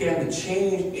 faith began to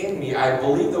change in me. I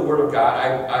believe the Word of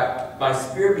God. My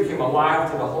spirit became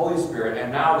alive to the Holy Spirit,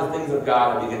 and now the things of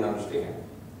God I begin to understand.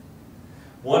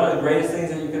 One of the greatest things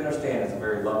that you can understand is the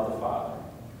very love of the Father.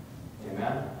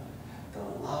 Amen? The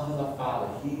love of the Father.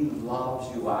 He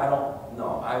loves you. I don't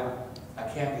know. I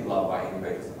can't be loved by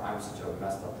anybody because I'm such a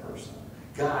messed up person.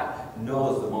 God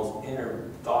knows the most inner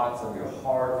thoughts of your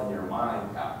heart and your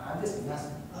mind. I'm just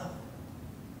messed up.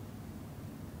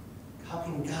 How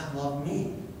can God love me?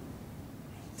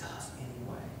 He does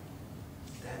anyway.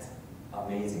 That's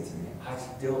amazing to me. I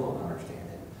still don't understand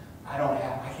it. I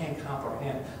can't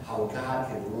comprehend how God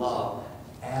can love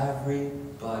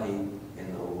everybody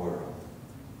in the world.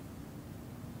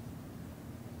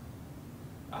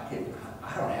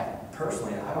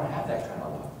 Personally, I don't have that kind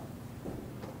of love.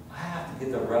 I have to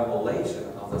get the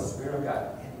revelation of the Spirit of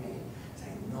God in me.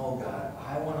 Saying, no, God,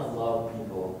 I want to love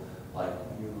people like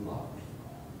you love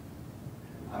people.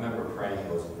 I remember praying,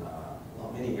 it was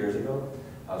many years ago.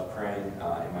 I was praying in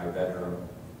my bedroom.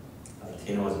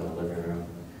 Tina was in the living room.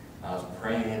 I was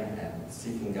praying and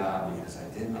seeking God because I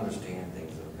didn't understand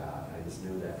things of God. I just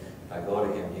knew that if I go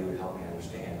to him, he would help me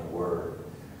understand the Word.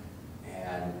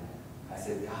 And I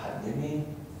said, God,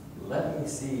 let me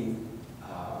see,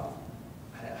 I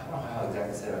don't know how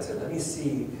exactly I said it. I said, let me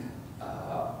see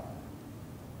how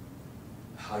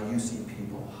you see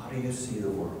people. How do you see the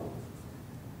world?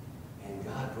 And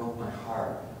God broke my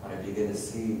heart when I began to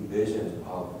see visions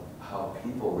of how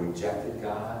people rejected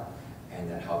God and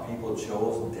that how people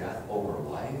chose death over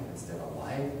life instead of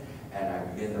life. And I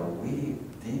began to weep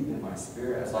deep in my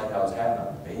spirit. It's like I was having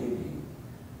a baby.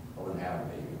 I wasn't having a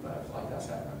baby, but it was like I was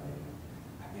having a baby.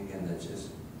 I began to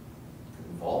just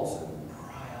convulse and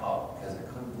cry out because I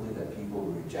couldn't believe that people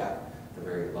would reject the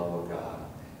very love of God.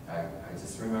 I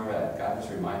just remember that God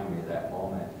just reminded me of that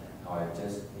moment, how I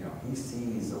just, he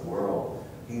sees the world.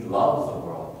 He loves the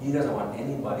world. He doesn't want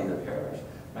anybody to perish.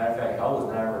 Matter of fact, hell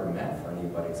was never meant for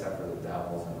anybody except for the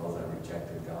devils and those that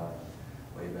rejected God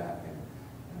way back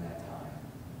in that time.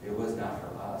 It was not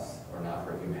for us or not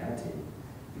for humanity.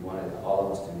 He wanted all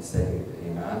of us to be saved.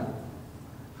 Amen?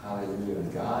 Hallelujah.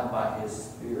 And God, by his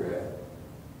Spirit,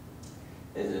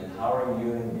 is empowering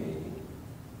you and me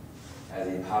as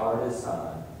he empowered his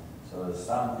Son so the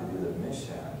Son could do the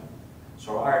mission.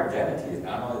 So our identity is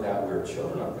not only that we're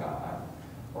children of God,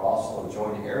 we're also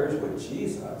joint heirs with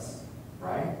Jesus,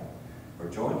 right? We're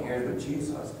joint heirs with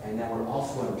Jesus, and then we're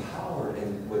also empowered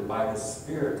by his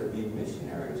Spirit to be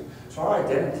missionaries. So our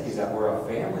identity is that we're a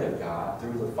family of God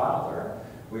through the Father.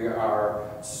 We are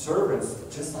servants,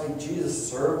 just like Jesus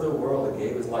served the world and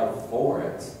gave his life for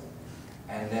it.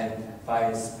 And then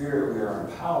by his Spirit, we are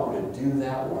empowered to do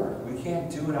that work. We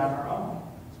can't do it on our own.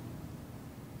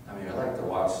 I mean, I like to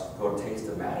go taste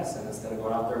of Madison instead of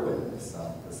going out there witness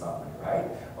to something, right?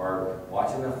 Or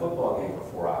watching a football game for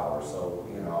 4 hours, so,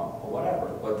 or whatever.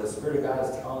 But the Spirit of God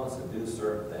is telling us to do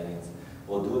certain things.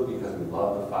 We'll do it because we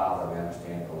love the Father. We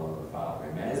understand the love of the Father.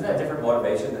 Amen. Isn't that a different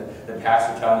motivation than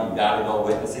Pastor telling you got to go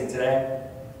witnessing today?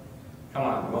 Come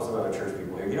on, most of our church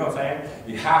people here. You know what I'm saying?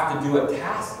 You have to do a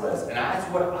task list. And that's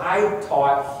what I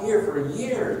taught here for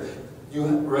years.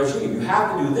 Regime, you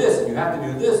have to do this, and you have to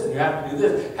do this, and you have to do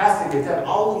this. It has to get done.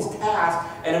 All these tasks,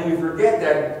 and then we forget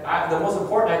that the most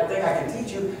important thing I can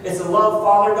teach you is to love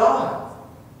Father God.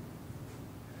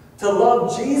 To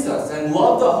love Jesus and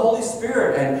love the Holy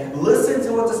Spirit and listen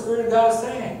to what the Spirit of God is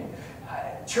saying.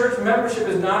 Church membership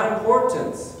is not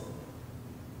important.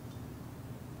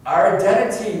 Our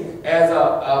identity as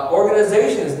an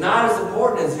organization is not as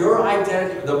important as your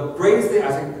identity. The greatest thing,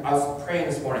 I was praying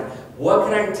this morning, what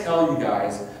can I tell you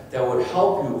guys that would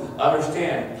help you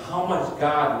understand how much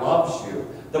God loves you?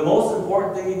 The most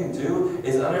important thing you can do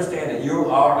is understand that you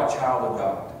are a child of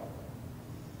God.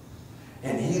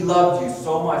 And he loved you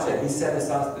so much that he sent his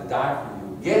son to die for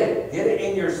you. Get it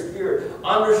in your spirit.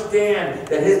 Understand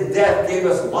that his death gave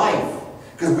us life.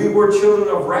 Because we were children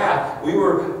of wrath. We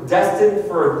were destined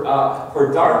for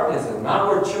darkness, and now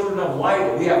we're children of light.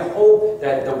 And we have hope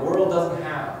that the world doesn't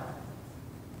have.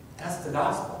 That's the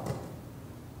gospel.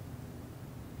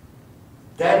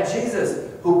 That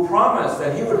Jesus, who promised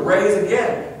that he would raise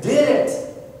again, did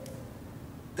it.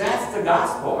 That's the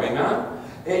gospel, amen?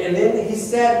 And then he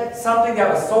said something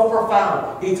that was so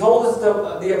profound. He told us,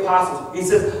 the apostles, he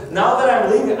says, now that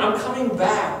I'm leaving, I'm coming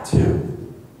back too.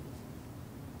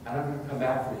 And I'm going to come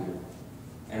back for you.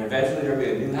 And eventually there will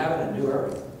be a new heaven and a new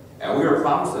earth. And we were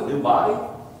promised a new body.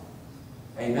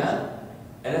 Amen?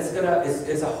 And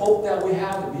it's a hope that we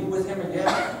have to be with him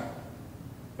again.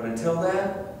 But until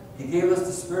then, he gave us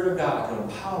the Spirit of God to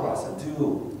empower us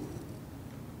to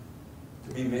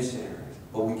be missionaries.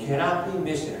 But we cannot be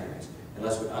missionaries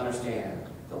unless we understand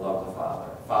the love of the Father.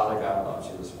 Father, God loves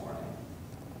you this morning.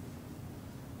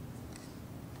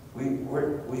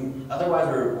 Otherwise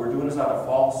we're doing this out of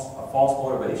false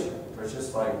motivation. It's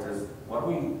just like, what are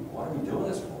we doing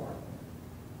this for?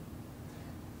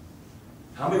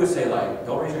 How many would say, like,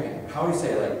 don't raise your hand, how many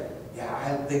say, like, yeah,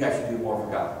 I think I should do more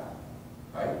for God?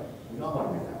 Right? We all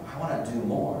want to do that. I want to do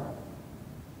more.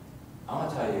 I want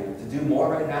to tell you, to do more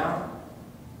right now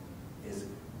is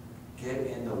get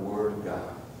in the Word of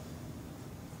God.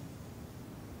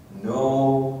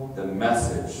 Know the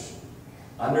message.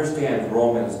 Understand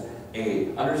Romans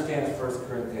 8. Understand 1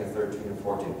 Corinthians 13 and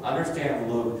 14.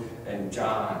 Understand Luke and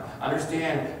John.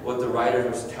 Understand what the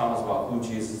writers are telling us about who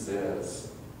Jesus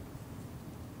is.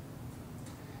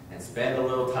 And spend a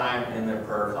little time in their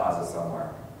prayer closet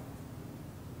somewhere.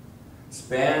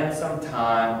 Spend some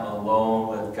time alone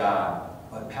with God.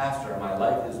 But Pastor, my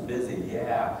life is busy.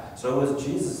 Yeah. So was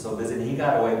Jesus so busy, and he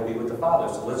got away to be with the Father.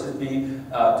 So let's just do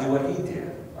what he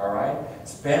did. All right?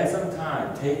 Spend some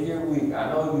time. Take your week.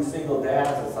 I know you single dads,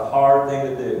 it's a hard thing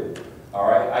to do. All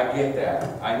right? I get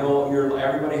that. I know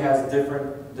everybody has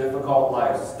difficult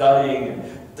lives, studying,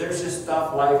 and there's just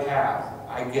stuff life has.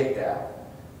 I get that.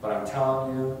 But I'm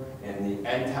telling you, in the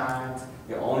end times,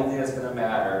 the only thing that's going to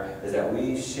matter is that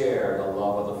we share the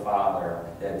love of the Father,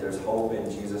 that there's hope in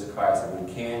Jesus Christ, and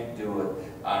we can't do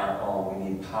it on our own. We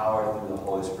need power through the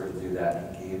Holy Spirit to do that,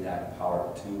 and he gave that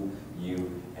power to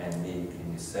you and me.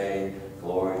 Can you say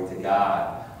glory to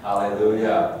God?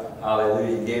 Hallelujah.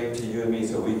 Hallelujah. He gave it to you and me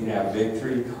so we can have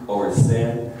victory over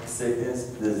sin, sickness,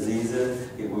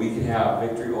 diseases. We can have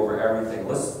victory over everything.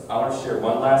 I want to share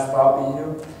one last thought with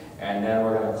you, and then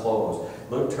we're going to close.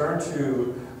 Turn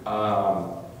to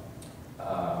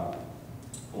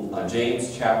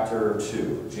James chapter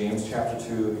 2. James chapter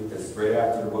 2 is right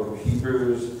after the book of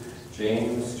Hebrews.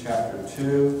 James chapter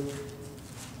 2.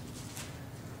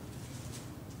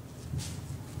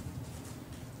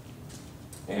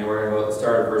 And we're going to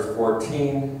start at verse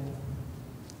 14.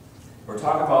 We're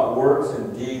talking about works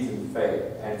and deeds and faith.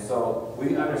 And so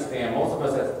we understand, most of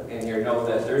us in here know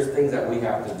that there's things that we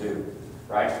have to do,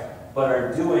 right? But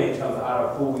our doing comes out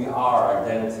of who we are, our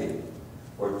identity.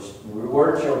 We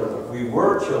were children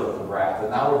of wrath, and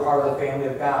now we're part of the family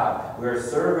of God. We are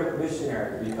servant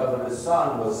missionaries because of his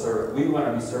Son was servant. We want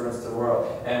to be servants to the world.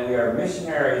 And we are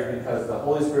missionaries because the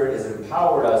Holy Spirit has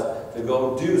empowered us to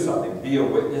go do something, be a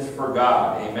witness for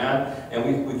God. Amen?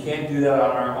 And we can't do that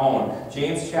on our own.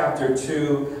 James chapter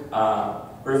 2,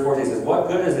 verse 14 says, what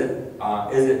good is it,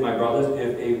 my brothers,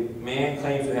 if a man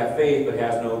claims to have faith but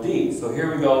has no deeds? So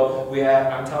here we go.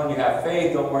 I'm telling you, have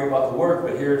faith. Don't worry about the work.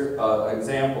 But here's an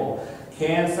example.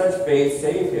 Can such faith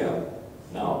save him?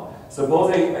 No.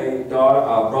 Suppose a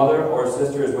brother or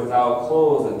sister is without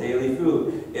clothes and daily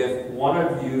food. If one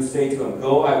of you say to him,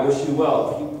 go, I wish you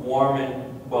well, keep warm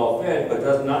and well fed, but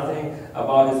does nothing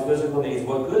about his physical needs,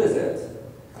 what good is it?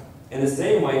 In the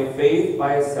same way, faith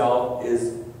by itself,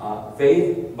 if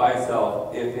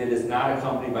it is not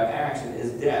accompanied by action,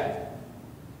 is dead.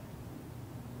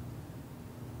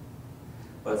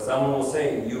 But someone will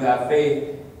say, you have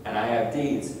faith and I have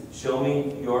deeds. Show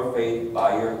me your faith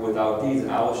without deeds,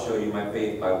 and I will show you my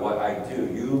faith by what I do.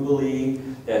 You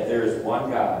believe that there is one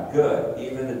God. Good.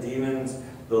 Even the demons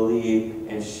believe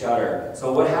and shudder.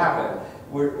 So what happened?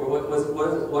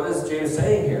 What is James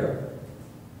saying here?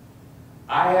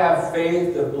 I have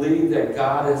faith to believe that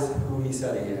God is who he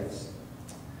said he is.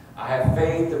 I have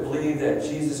faith to believe that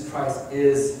Jesus Christ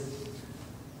is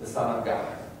the Son of God.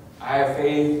 I have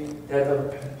faith that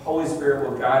the Holy Spirit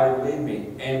will guide and lead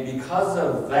me. And because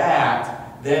of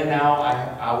that, then now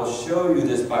I will show you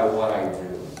this by what I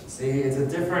do. See,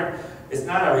 it's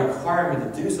not a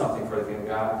requirement to do something for the kingdom of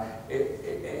God.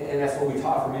 And that's what we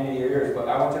taught for many years. But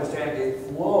I want you to understand, it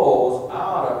flows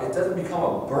out of, it doesn't become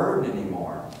a burden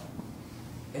anymore.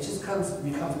 It just becomes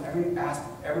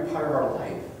every part of our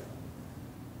life.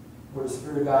 where the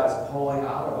Spirit of God is pulling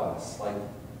out of us, like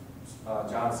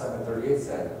John 7:38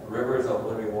 said, rivers of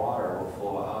living water will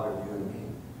flow out of you and me.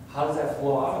 How does that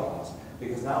flow out of us?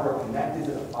 Because now we're connected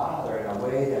to the Father in a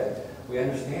way that we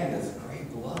understand this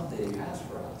great love that He has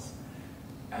for us.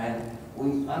 And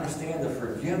we understand the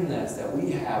forgiveness that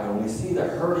we have, and we see the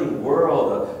hurting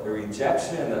world, the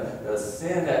rejection, the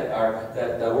sin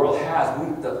that the world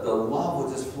has. The love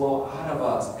will just flow out of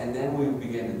us, and then we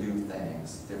begin to do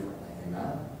things differently.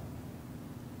 Amen?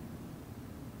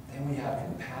 Then we have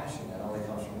compassion that only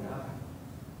comes from God.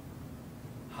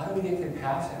 How do we get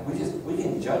compassion? We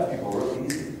can judge people real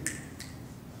easy.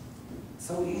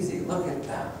 So easy. Look at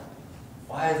them.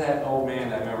 Why is that old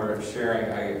man? I remember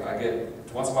sharing. I get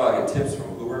once in a while I get tips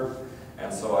from Uber,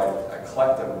 and so I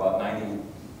collect them. About 98%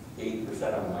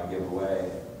 of them I give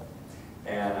away.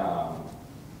 And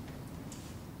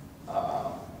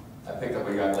I picked up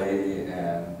a young lady,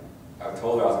 and I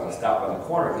told her I was going to stop on the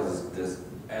corner because this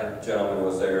gentleman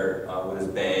was there with his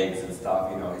bags and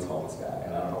stuff. You know, he's a homeless guy,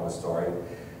 and I don't know his story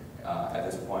at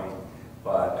this point.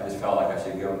 But I just felt like I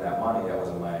should give him that money that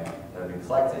I'd been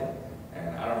collecting.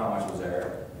 And I don't know how much was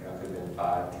there. You know, it could have been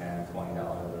 $5, $10, $20,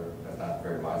 or that's not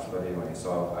very much. But anyway,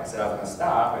 so I said I was going to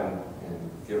stop and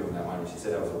give him that money. She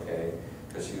said that was okay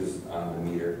because she was on the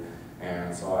meter.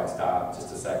 And so I stopped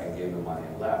just a second, gave him the money,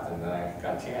 and left. And then I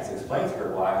got a chance to explain to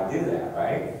her why I do that,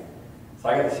 right? So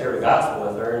I got to share the gospel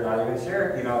with her, and not even share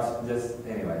it, you know, just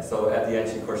anyway. So at the end,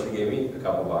 of course, she gave me a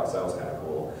couple bucks. That was kind of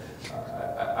cool.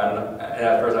 I don't know. And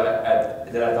at first,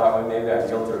 then I thought, well, maybe I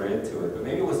guilted her into it, but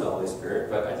maybe it was the Holy Spirit.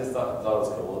 But I just thought it was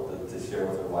cool to share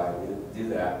with her why we do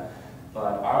that.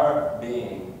 But our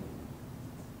being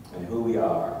and who we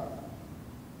are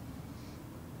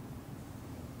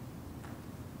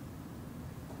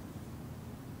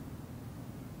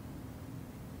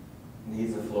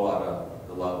needs to flow out of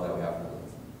the love that we have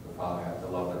for the Father, the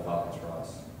love that the Father has for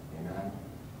us. Amen?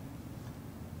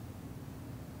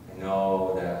 And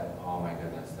know that, oh my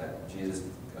goodness, that Jesus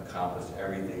accomplished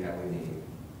everything that we need.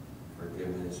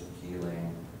 Forgiveness,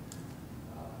 healing,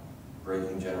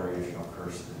 breaking generational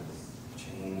curses,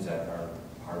 chains that are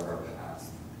part of our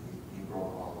past. He broke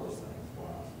all those things for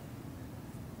us.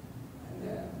 And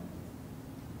then,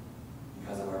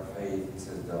 because of our faith, He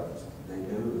says, they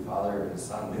knew, the Father and the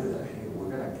Son knew that, hey, we're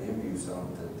going to give you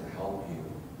something to help you.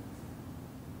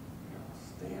 You know,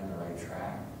 stay on the right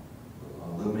track.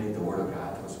 Illuminate the Word of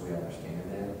God to us so we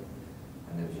understand it.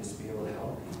 And to just be able to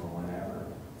help people whenever,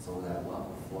 so that love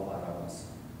will flow out of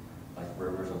us like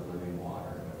rivers of living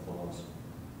water that flows.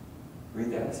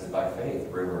 Read that. It says, by faith,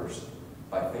 rivers.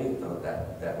 By faith, though,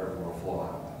 that river will flow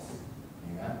out of us.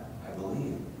 Amen? I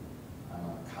believe I'm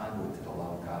a conduit to the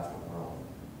love of God for the world.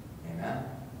 Amen?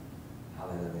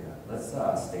 Hallelujah. Let's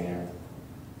stand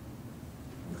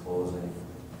in closing.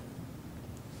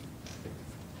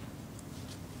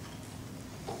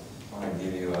 I want to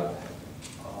give you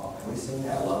can we sing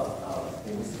that love?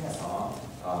 Can we sing that song?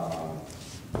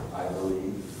 I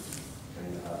believe.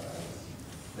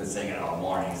 I've been singing it all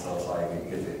morning, so it's like you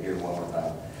get to hear it one more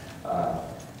time.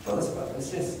 But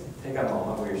let's just take a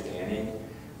moment where you're standing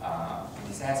and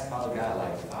just ask Father God,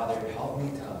 like, Father, help me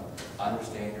to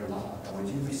understand your love. And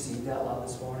would you receive that love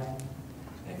this morning?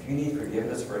 And if you need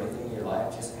forgiveness for anything in your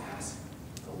life, just ask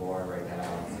the Lord right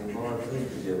now. Say, Lord, please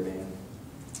forgive me.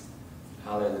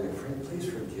 Hallelujah. Please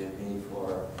forgive me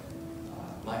for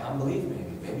my unbelief,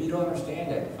 maybe. Maybe you don't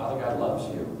understand that Father God loves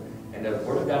you. And the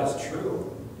Word of God is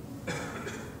true. The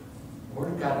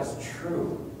Word of God is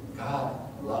true. God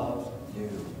loves you.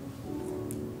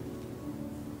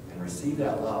 And receive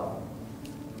that love.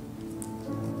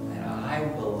 And I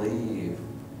believe,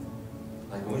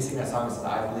 like when we sing that song, it says,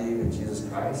 I believe in Jesus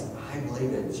Christ. I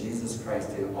believe that Jesus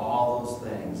Christ did all those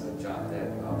things that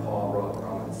Paul wrote in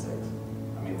Romans 8.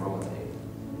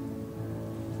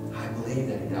 I believe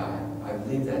that He died. I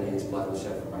believe that His blood was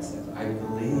shed for my sins. I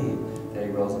believe that He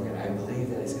rose again. I believe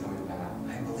that He's coming back.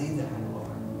 I believe that,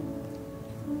 Lord.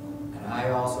 And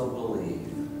I also believe,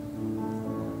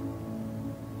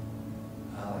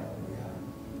 hallelujah,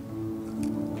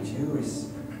 would you,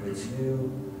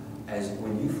 as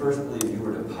when you first believed, you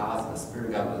were deposited, the Spirit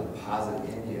of God was deposited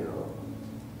in you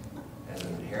as an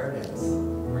inheritance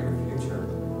for your future.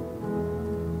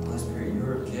 Holy Spirit, you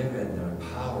are given to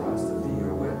empower us to be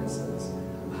your witnesses.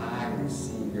 I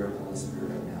receive your Holy Spirit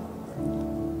right now, Lord.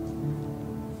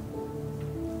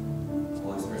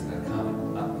 Holy Spirit's going to come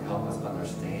and help us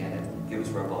understand and give us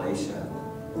revelation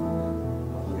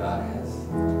of who God is.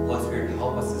 Holy Spirit,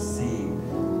 help us to see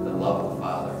the love of the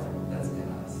Father.